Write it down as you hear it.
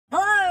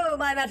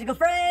my magical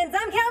friends,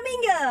 I'm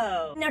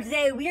Cowmingo! Now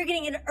today, we are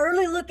getting an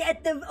early look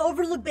at the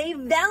Overlook Bay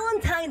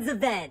Valentine's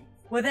event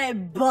with a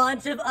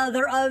bunch of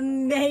other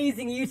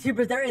amazing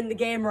YouTubers that are in the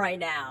game right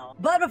now.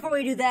 But before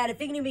we do that,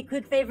 if you can do me a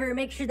quick favor,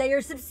 make sure that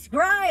you're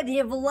subscribed and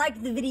you've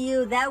liked the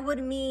video. That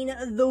would mean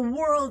the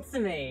world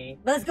to me.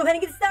 But let's go ahead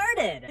and get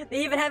started.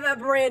 They even have a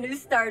brand new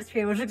start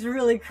screen, which looks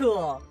really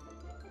cool.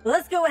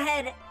 Let's go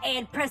ahead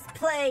and press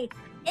play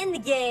in the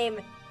game.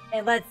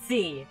 And let's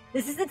see.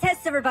 This is the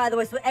test server, by the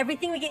way, so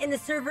everything we get in the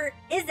server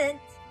isn't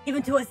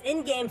given to us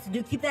in-game, so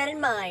do keep that in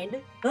mind.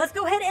 But let's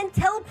go ahead and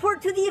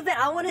teleport to the event.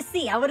 I want to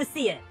see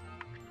it.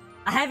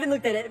 I haven't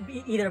looked at it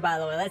either, by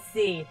the way. Let's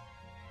see.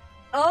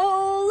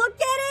 Oh, look at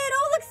it!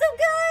 Oh, it looks so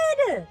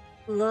good!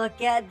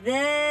 Look at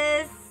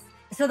this.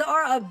 So there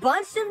are a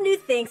bunch of new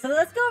things, so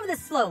let's go over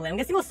this slowly. I'm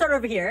guessing we'll start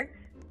over here.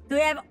 So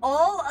we have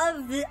all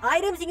of the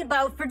items you can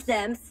buy for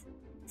gems.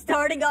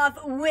 Starting off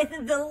with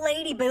the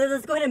ladybug.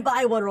 Let's go ahead and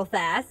buy one real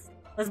fast.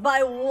 Let's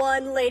buy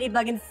one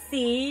ladybug and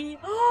see.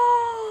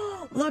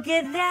 Oh, look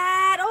at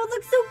that. Oh, it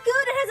looks so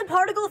good. It has a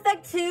particle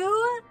effect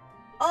too.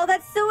 Oh,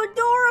 that's so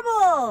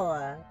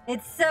adorable.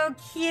 It's so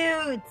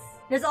cute.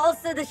 There's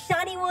also the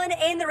shiny one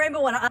and the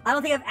rainbow one. I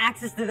don't think I have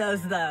access to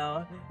those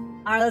though.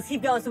 All right, let's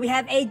keep going. So we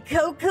have a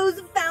Coco's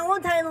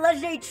Valentine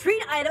legendary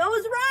treat item. I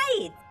was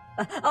right.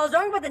 I was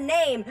wrong about the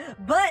name,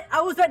 but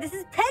I was right. This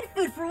is pet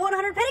food for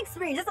 100 pet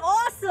experience. That's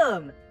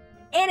awesome.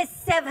 And it's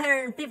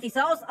 750,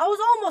 so I was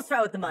almost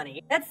right with the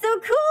money. That's so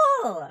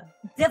cool.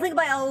 Definitely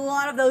buy a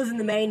lot of those in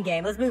the main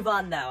game. Let's move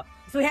on, though.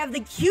 So we have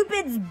the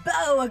Cupid's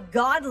Bow, a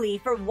godly,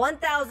 for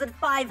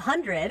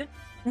 1,500.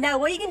 Now,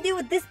 what you can do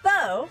with this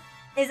bow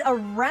is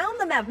around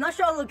the map, I'm not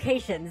sure all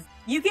locations,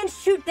 you can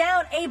shoot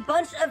down a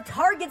bunch of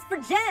targets for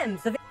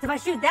gems. So if I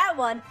shoot that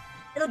one,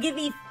 it'll give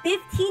me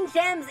 15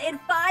 gems and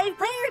 5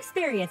 player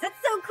experience. That's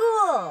so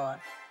cool.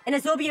 And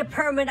this will be a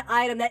permanent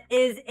item that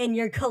is in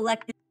your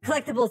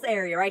collectibles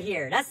area right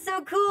here. That's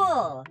so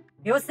cool.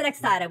 Okay, what's the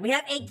next item? We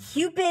have a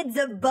Cupid's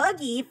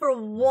Buggy for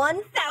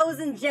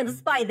 1,000 gems.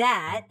 Let's buy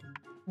that.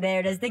 There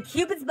it is, the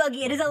Cupid's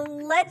Buggy. It is a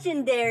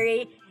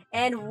legendary.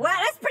 And wow,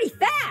 that's pretty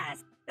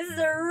fast. This is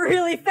a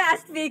really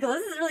fast vehicle.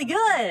 This is really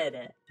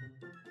good.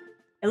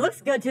 It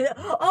looks good too.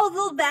 Oh, the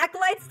little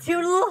backlights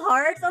too, the little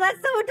hearts. Oh, that's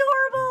so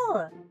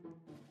adorable.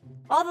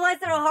 All the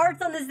lights that are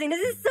hearts on this thing.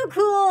 This is so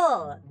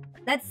cool.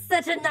 That's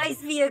such a nice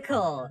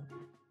vehicle.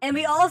 And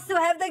we also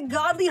have the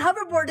godly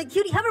hoverboard, the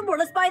cutie hoverboard.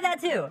 Let's buy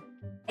that too.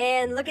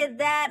 And look at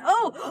that.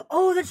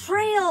 Oh, the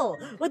trail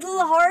with the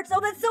little hearts. Oh,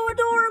 that's so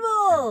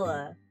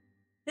adorable.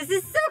 This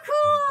is so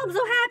cool. I'm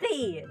so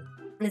happy.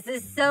 This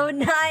is so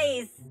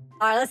nice.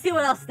 All right, let's see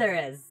what else there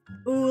is.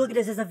 Ooh, look at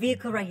this. There's a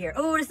vehicle right here.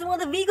 Oh, this is one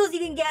of the vehicles you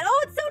can get.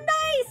 Oh, it's so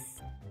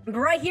nice. But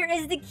right here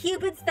is the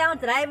Cupid's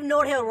Fountain. I have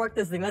no idea how to work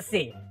this thing. Let's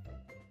see.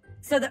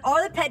 So there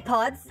are the pet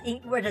pods,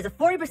 where there's a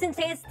 40%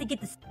 chance to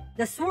get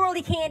the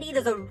swirly candy,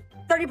 there's a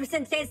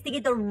 30% chance to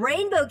get the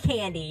rainbow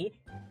candy,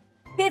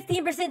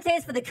 15%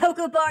 chance for the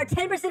cocoa bar,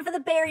 10% for the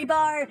berry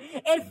bar,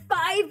 and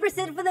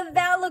 5% for the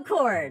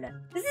Valicorn.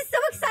 This is so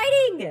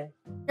exciting!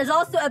 There's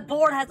also a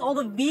board that has all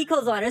the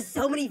vehicles on it. There's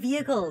so many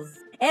vehicles.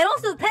 And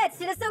also pets,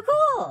 dude, that's so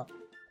cool!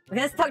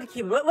 Okay, let's talk to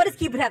Cupid. What does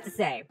Cupid have to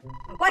say?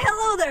 Why,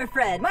 hello there,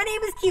 friend. My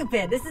name is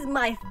Cupid. This is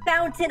my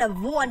fountain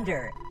of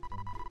wonder.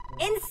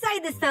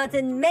 Inside this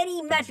fountain,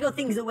 many magical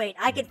things await.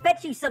 I could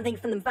fetch you something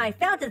from my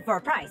fountain for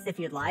a price, if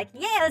you'd like.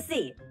 Yeah, let's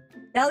see.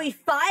 That'll be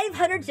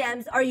 500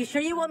 gems. Are you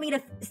sure you want me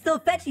to still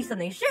fetch you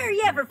something? Sure,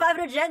 yeah, for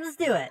 500 gems, let's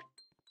do it.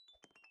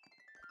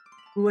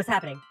 Ooh, what's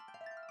happening?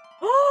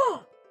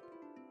 Oh!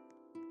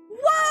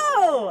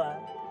 Whoa!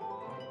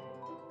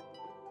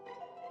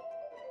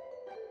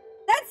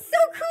 That's so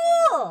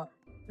cool!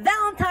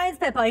 Valentine's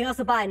pet pal. You can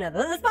also buy another.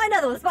 Let's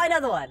buy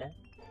another one.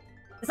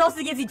 This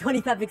also gives you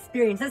 25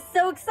 experience. That's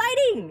so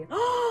exciting!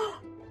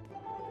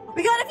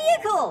 We got a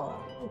vehicle!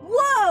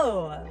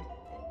 Whoa!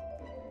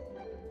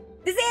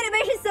 This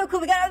animation is so cool.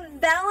 We got a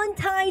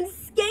Valentine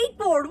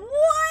skateboard.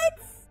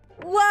 What?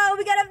 Whoa,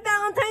 we got a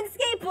Valentine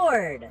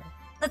skateboard.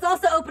 Let's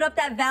also open up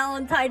that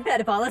Valentine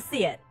pet paw. Let's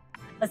see it.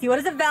 Let's see, what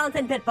is a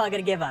Valentine pet paw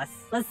gonna give us?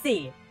 Let's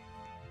see.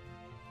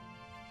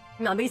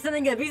 Come on, be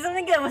something good. Be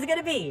something good. What's it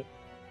gonna be?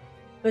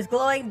 It was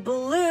glowing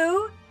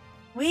blue.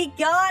 We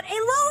got a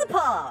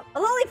lollipop! A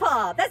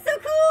lollipop! That's so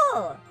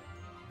cool!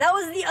 That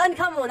was the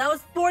uncommon one. That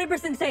was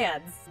 40%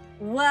 chance.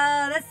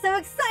 Wow, that's so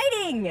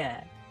exciting!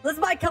 Let's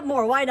buy a couple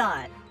more. Why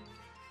not?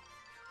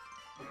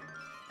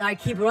 Alright,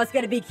 Cupid. What's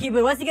gonna be,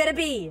 Cupid? What's it gonna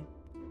be?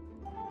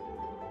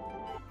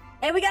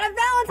 And we got a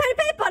Valentine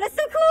pet pod. That's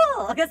so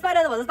cool! Okay, let's buy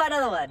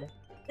another one.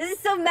 This is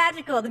so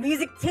magical. The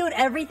music too and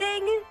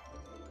everything.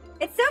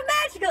 It's so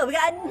magical. We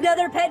got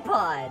another pet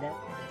pod.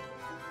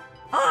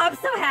 Oh, I'm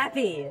so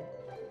happy.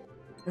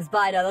 Let's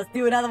buy another. Let's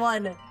do another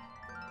one.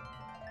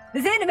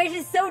 This animation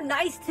is so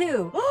nice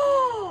too.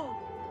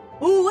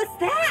 Ooh, what's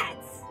that?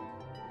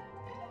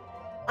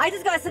 I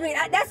just got something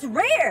that's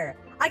rare.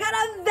 I got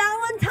a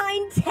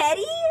Valentine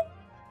teddy.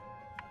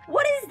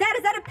 What is that?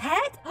 Is that a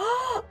pet?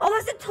 Oh,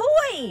 that's a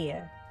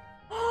toy.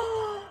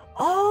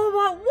 Oh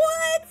my,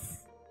 what?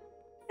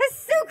 That's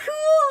so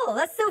cool!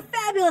 That's so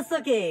fabulous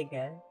looking!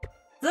 It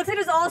looks like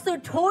there's also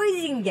toys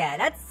you can get.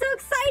 That's so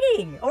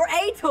exciting! Or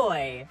a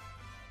toy.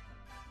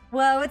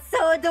 Whoa, it's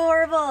so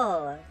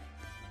adorable!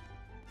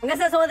 I guess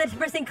that's one of the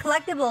 10%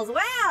 collectibles.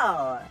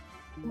 Wow!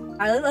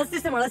 Alright, let's do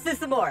some more. Let's do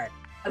some more.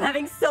 I'm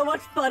having so much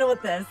fun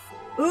with this.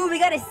 Ooh, we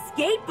got a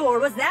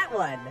skateboard. What's that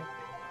one?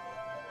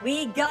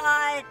 We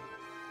got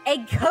a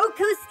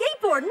Coco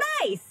skateboard.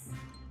 Nice!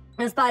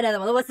 Let's buy another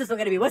one. What's this one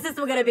gonna be? What's this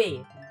one gonna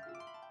be?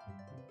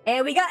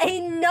 And we got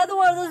another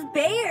one of those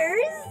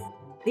bears.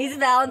 These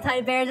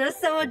Valentine bears are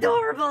so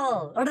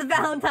adorable. Or the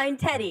Valentine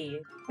teddy.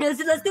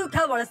 Let's do a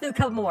couple more. Let's do a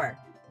couple more.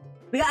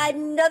 We got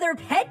another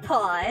pet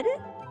pod.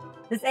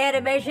 This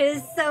animation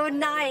is so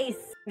nice.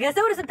 We got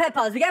some pet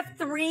pods. We got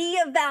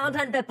 3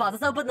 Valentine pet pods.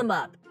 Let's open them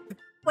up.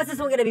 What's this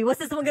one gonna be? What's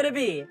this one gonna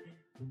be?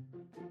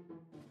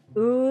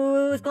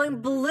 Ooh, it's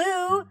going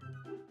blue.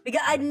 We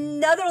got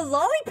another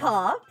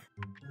lollipop.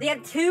 They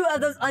have 2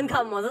 of those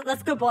uncommon ones.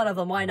 Let's group one of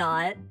them. Why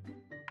not?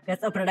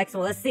 Let's open the next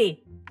one. Let's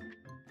see.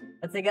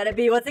 What's it gonna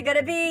be? What's it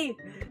gonna be?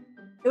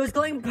 It was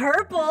going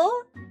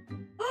purple.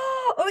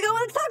 Oh, we got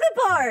one of the chocolate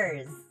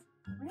bars.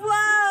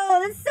 Whoa,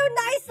 that's so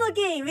nice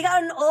looking. We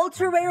got an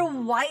ultra rare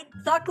white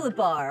chocolate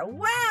bar.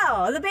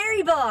 Wow, the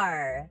berry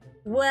bar.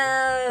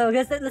 Whoa,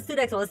 let's do the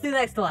next one. Let's do the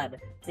next one.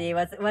 See,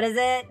 what is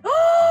it?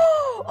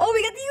 Oh,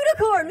 we got the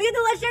unicorn. We got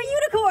the legendary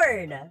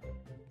unicorn.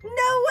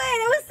 No way,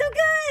 that was so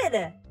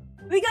good.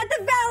 We got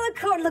the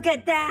Valenticorn. Look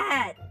at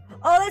that.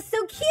 Oh, that's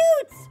so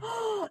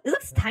cute. It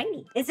looks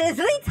tiny. It's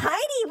really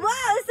tiny.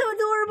 Wow, that's so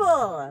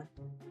adorable.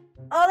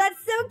 Oh,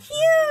 that's so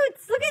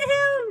cute. Look at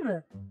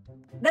him.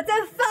 That's a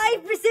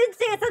 5%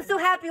 chance. I'm so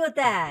happy with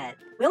that.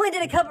 We only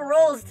did a couple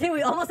rolls, too.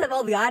 We almost have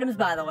all the items,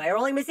 by the way. We're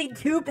only missing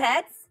 2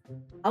 pets.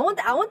 I want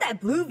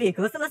that blue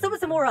vehicle. Let's open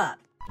some more up.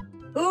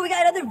 Ooh, we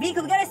got another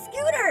vehicle. We got a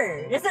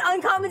scooter. It's an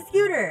uncommon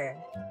scooter.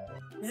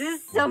 This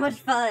is so much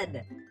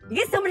fun. You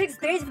get so much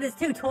experience with this,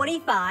 too.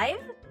 25?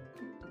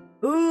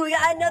 Ooh, we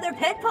got another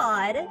pet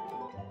pod.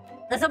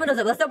 Let's open those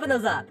up. Let's open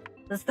those up.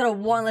 Let's throw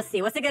one. Let's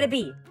see. What's it gonna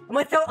be? I'm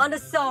gonna throw it onto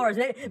Star Wars.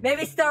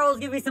 Maybe Star Wars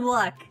give me some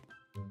luck.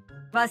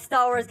 Come on,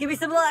 Star Wars. Give me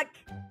some luck.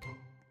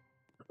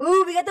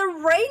 Ooh, we got the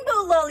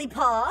rainbow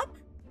lollipop.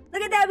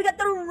 Look at that. We got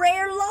the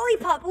rare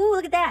lollipop. Ooh,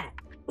 look at that.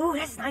 Ooh,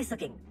 that's nice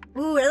looking.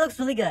 Ooh, it looks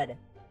really good.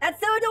 That's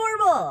so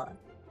adorable.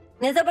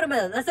 Let's open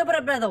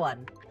up another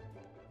one.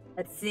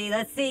 Let's see.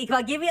 Come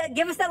on,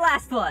 give us that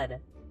last one.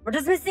 We're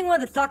just missing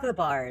one of the chocolate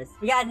bars.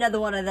 We got another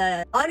one of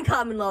the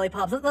uncommon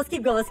lollipops. Let's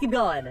keep going. Let's keep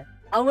going.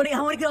 I want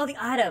to get all the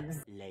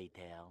items.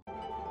 Later.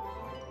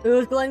 Ooh,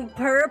 it's going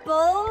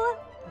purple.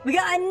 We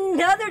got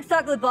another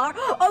chocolate bar.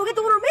 Oh, we got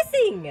the one we're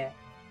missing.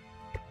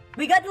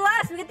 We got the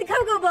last. We got the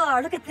cocoa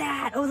bar. Look at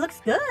that. Oh, it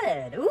looks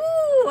good.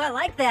 Ooh, I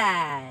like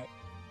that.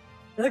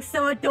 It looks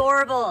so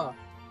adorable.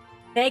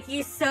 Thank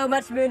you so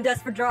much,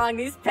 Moondust, for drawing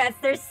these pets.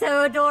 They're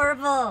so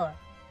adorable.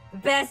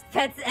 Best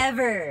pets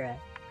ever.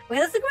 Wait,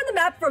 let's look around the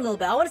map for a little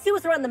bit. I want to see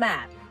what's around the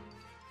map.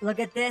 Look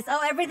at this.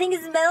 Oh, everything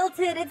is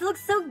melted. It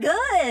looks so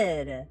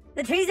good.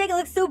 The trees make it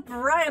look so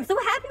bright. I'm so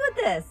happy with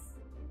this.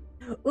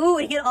 Ooh,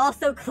 we can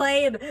also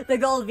claim the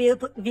gold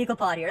vehicle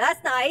pod here.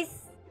 That's nice.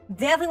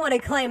 Definitely want to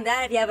claim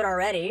that if you haven't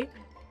already.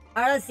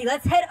 All right, let's see.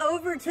 Let's head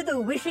over to the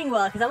wishing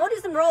well because I want to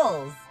do some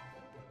rolls.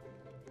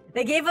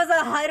 They gave us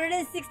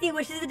 160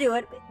 wishes to do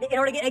it in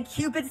order to get a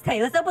Cupid's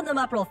tail. Let's open them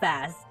up real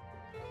fast.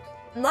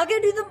 I'm not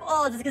gonna do them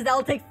all just because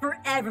that'll take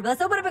forever, but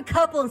let's open up a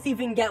couple and see if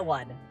we can get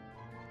one.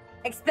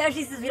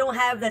 Especially since we don't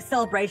have the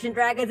celebration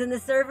dragons in the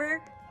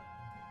server.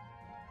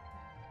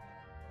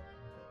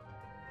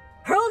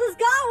 Pearl just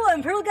got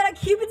one! Pearl got a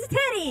Cupid's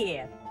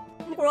teddy!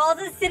 We're all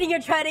just sitting here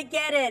trying to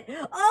get it.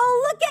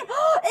 Oh, look at...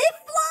 Oh, it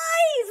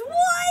flies!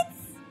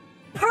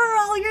 What?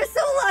 Pearl, you're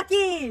so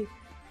lucky!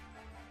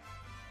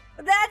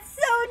 That's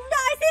so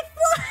nice! It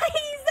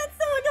flies! That's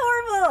so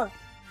adorable!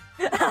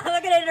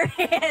 Look at it in her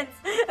hands.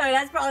 I mean,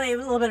 that's probably a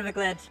little bit of a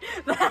glitch.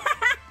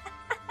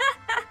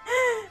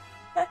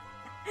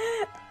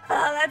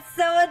 Oh, that's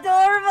so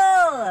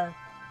adorable!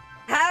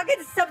 How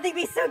can something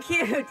be so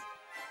cute?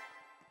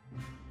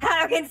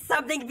 How can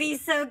something be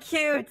so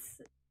cute?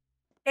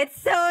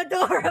 It's so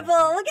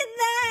adorable! Look at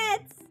that!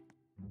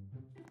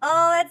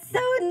 Oh, that's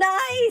so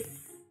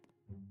nice!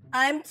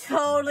 I'm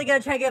totally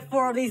gonna try to get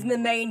 4 of these in the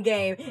main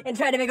game and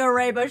try to make a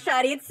rainbow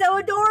shiny. It's so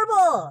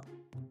adorable!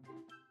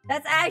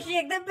 That's actually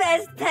like the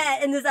best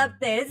pet in this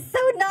update. It's so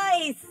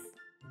nice!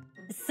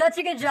 Such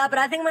a good job, but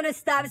I think I'm gonna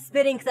stop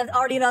spinning because I've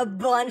already done a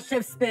bunch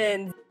of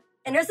spins.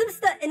 And there's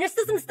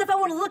still some stuff I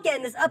want to look at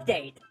in this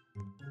update.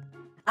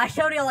 I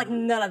showed you like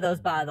none of those,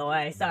 by the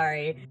way.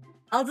 Sorry.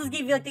 I'll just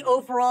give you like the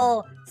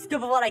overall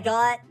scoop of what I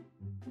got.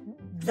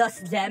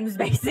 Just gems,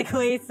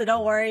 basically. So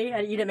don't worry,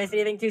 you didn't miss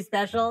anything too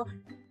special.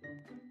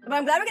 But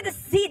I'm glad we get to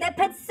see that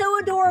pet's so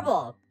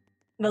adorable.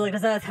 But look,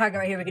 there's another target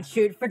right here we can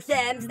shoot for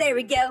gems. There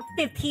we go.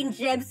 15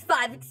 gems,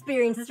 5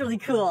 experience. It's really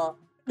cool.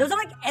 Those are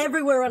like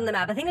everywhere on the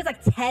map. I think there's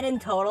like 10 in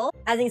total.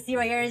 As you can see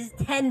right here, there's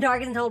 10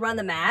 targets in total around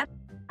the map.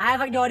 I have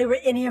like no idea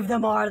where any of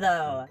them are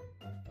though.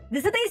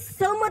 This update is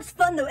so much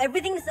fun though.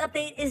 Everything in this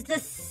update is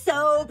just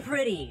so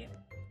pretty.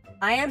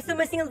 I am still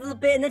missing a little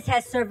bit in the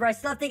test server. I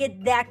still have to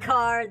get that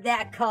car.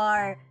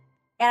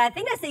 And I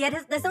think that's it. Yeah,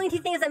 that's the only 2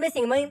 things I'm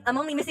missing. I'm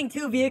only missing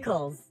 2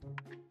 vehicles.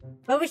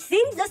 But which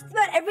seems just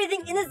about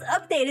everything in this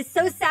update is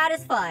so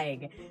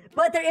satisfying.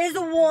 But there is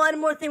one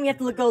more thing we have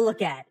to go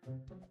look at.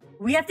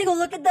 We have to go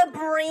look at the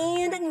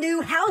brand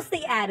new house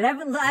they added.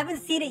 I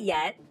haven't seen it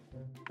yet.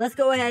 Let's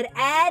go ahead.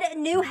 Add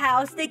new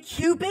house to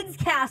Cupid's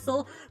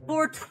Castle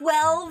for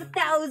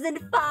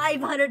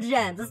 12,500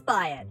 gems. Let's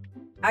buy it.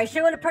 Are you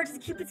sure you want to purchase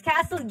Cupid's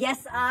Castle?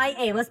 Yes, I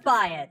am. Let's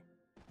buy it.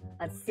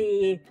 Let's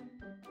see.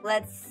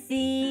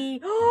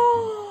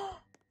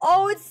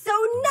 Oh, it's so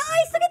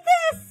nice. Look at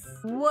this.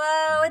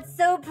 Whoa, it's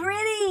so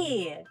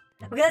pretty.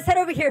 Okay, let's head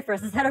over here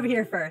first.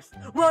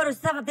 Whoa, there's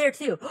stuff up there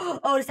too.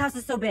 Oh, this house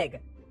is so big.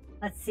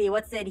 Let's see,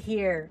 what's in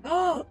here?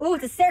 Oh,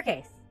 it's a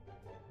staircase.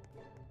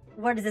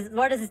 Where does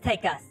this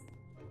take us?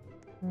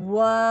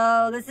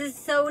 Whoa, this is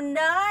so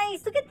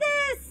nice. Look at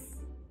this.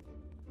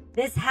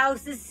 This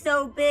house is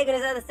so big, and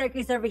there's another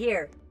staircase over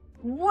here.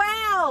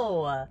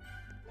 Wow.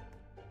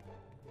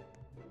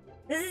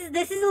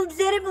 This is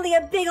legitimately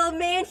a big old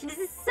mansion. This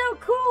is so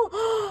cool.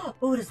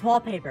 Oh, this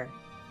wallpaper.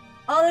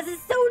 Oh, this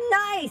is so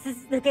nice.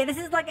 This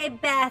is like a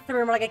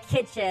bathroom or like a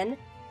kitchen.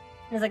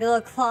 There's like a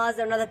little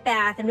closet, another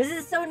bathroom. This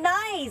is so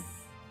nice.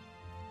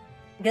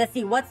 Okay, let's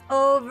see what's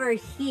over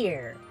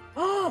here.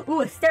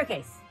 Oh, a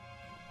staircase.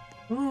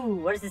 Ooh,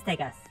 where does this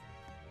take us?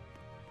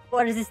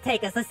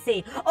 Let's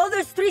see. Oh,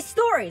 there's 3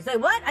 stories. Wait,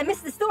 what? I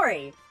missed the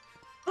story.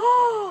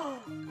 Oh,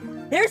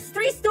 there's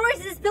 3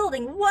 stories in this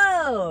building.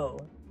 Whoa.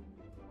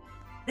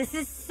 This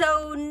is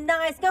so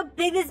nice. Look how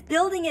big this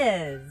building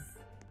is.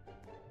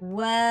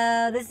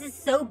 Wow, this is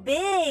so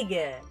big.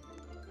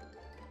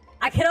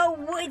 I cannot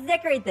wait to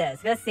decorate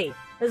this. Let's see.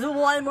 There's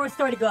one more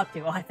story to go up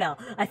to. Oh, I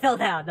fell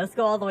down. Let's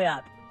go all the way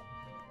up.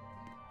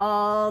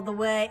 All the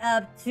way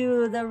up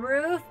to the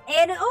roof.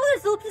 And, oh,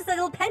 there's just a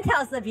little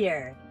penthouse up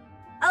here.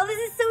 Oh, this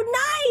is so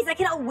nice. I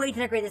cannot wait to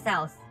decorate this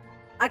house.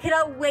 I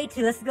cannot wait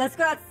to. Let's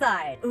go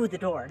outside. Ooh, the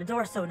door. The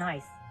door is so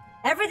nice.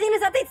 Everything in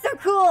this update's so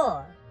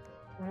cool.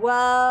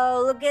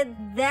 Whoa, look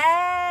at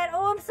that.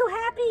 Oh, I'm so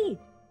happy.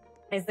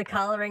 There's the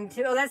coloring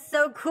too. Oh, that's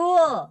so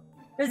cool.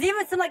 There's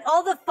even some like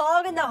all the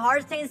fog and the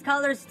Heartstains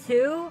colors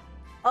too.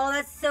 Oh,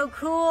 that's so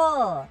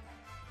cool.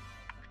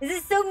 This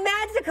is so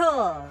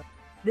magical.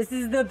 This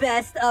is the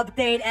best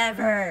update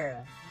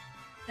ever.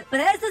 But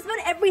that's just about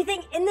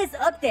everything in this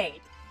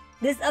update.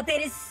 This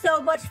update is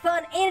so much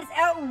fun, and it's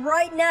out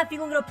right now if you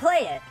want to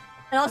play it.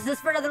 And also,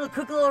 just for another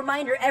quick little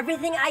reminder,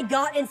 everything I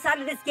got inside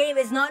of this game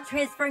is not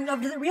transferring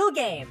over to the real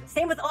game.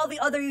 Same with all the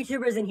other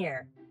YouTubers in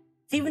here.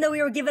 So even though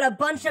we were given a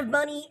bunch of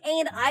money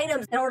and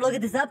items in order to look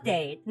at this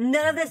update,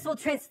 none of this will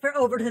transfer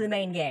over to the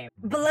main game.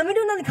 But let me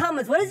know in the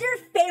comments, what is your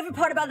favorite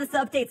part about this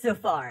update so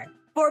far?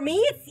 For me,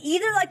 it's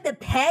either like the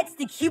pets,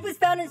 the Cupid's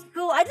found in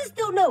school, I just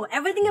don't know.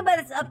 Everything about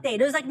this update,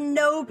 there's like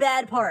no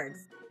bad parts.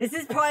 This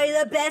is probably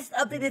the best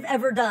update they've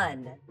ever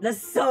done.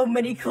 There's so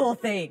many cool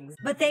things.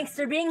 But thanks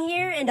for being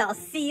here, and I'll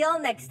see y'all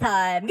next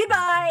time.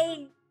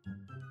 Goodbye!